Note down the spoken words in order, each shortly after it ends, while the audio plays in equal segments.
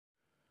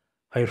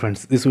Hi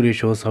friends, this video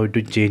shows how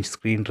to change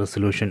screen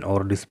resolution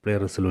or display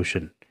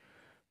resolution.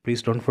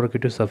 Please don't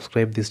forget to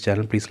subscribe this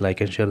channel. Please like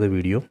and share the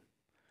video.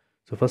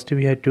 So first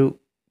we have to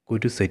go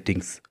to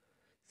settings.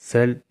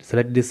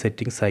 Select the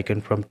settings icon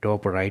from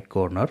top right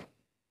corner.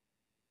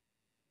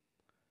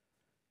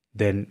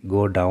 Then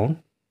go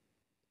down.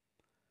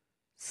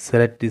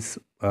 Select this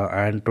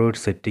Android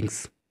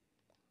settings.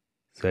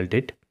 Select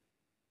it.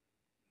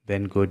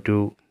 Then go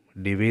to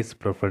device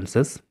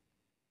preferences.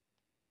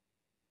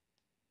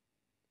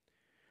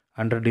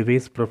 Under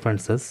device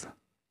preferences,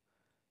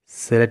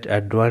 select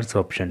advanced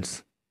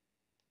options.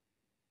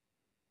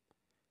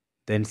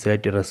 Then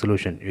select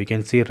resolution. You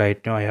can see right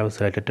now I have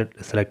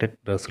selected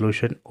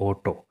resolution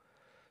auto,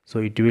 so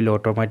it will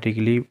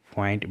automatically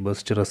find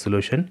best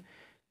resolution,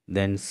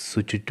 then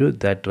switch it to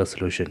that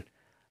resolution.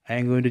 I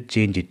am going to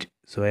change it,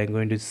 so I am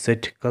going to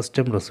set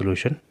custom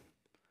resolution.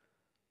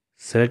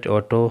 Select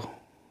auto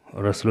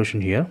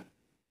resolution here.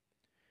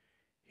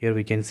 Here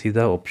we can see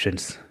the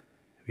options.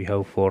 We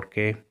have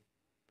 4K,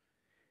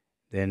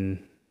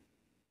 then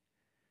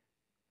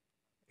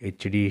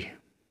HD.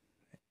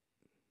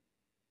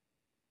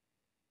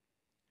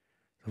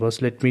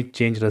 First let me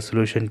change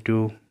resolution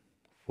to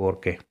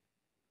 4K.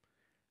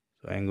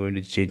 So I am going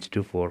to change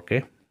to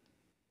 4K.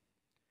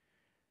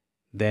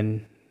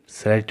 Then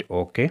select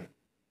OK.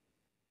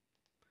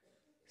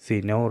 See,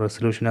 now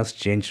resolution has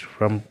changed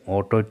from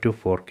auto to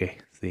 4K.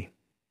 See.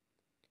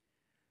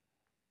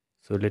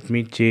 So let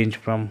me change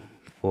from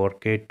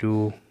 4K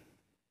to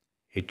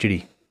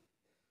HD.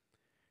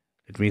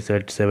 Let me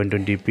set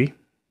 720p.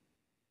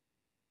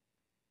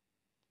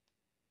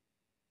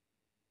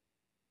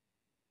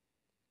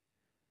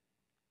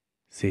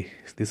 See,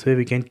 this way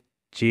we can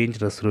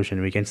change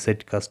resolution. We can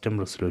set custom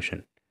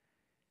resolution.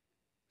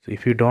 So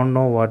if you don't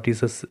know what is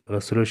the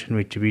resolution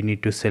which we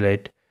need to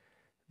select,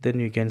 then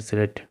you can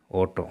select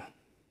auto.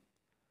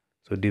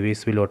 So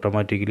device will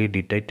automatically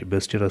detect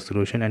best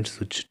resolution and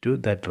switch to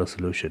that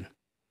resolution.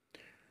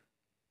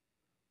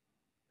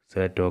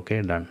 Select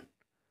OK, done.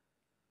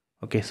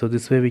 Okay, so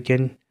this way we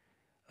can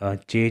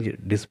change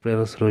display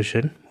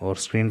resolution or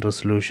screen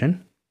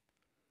resolution,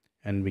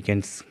 and we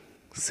can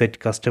set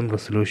custom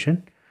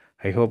resolution.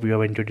 I hope you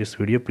have enjoyed this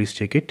video. Please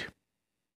check it.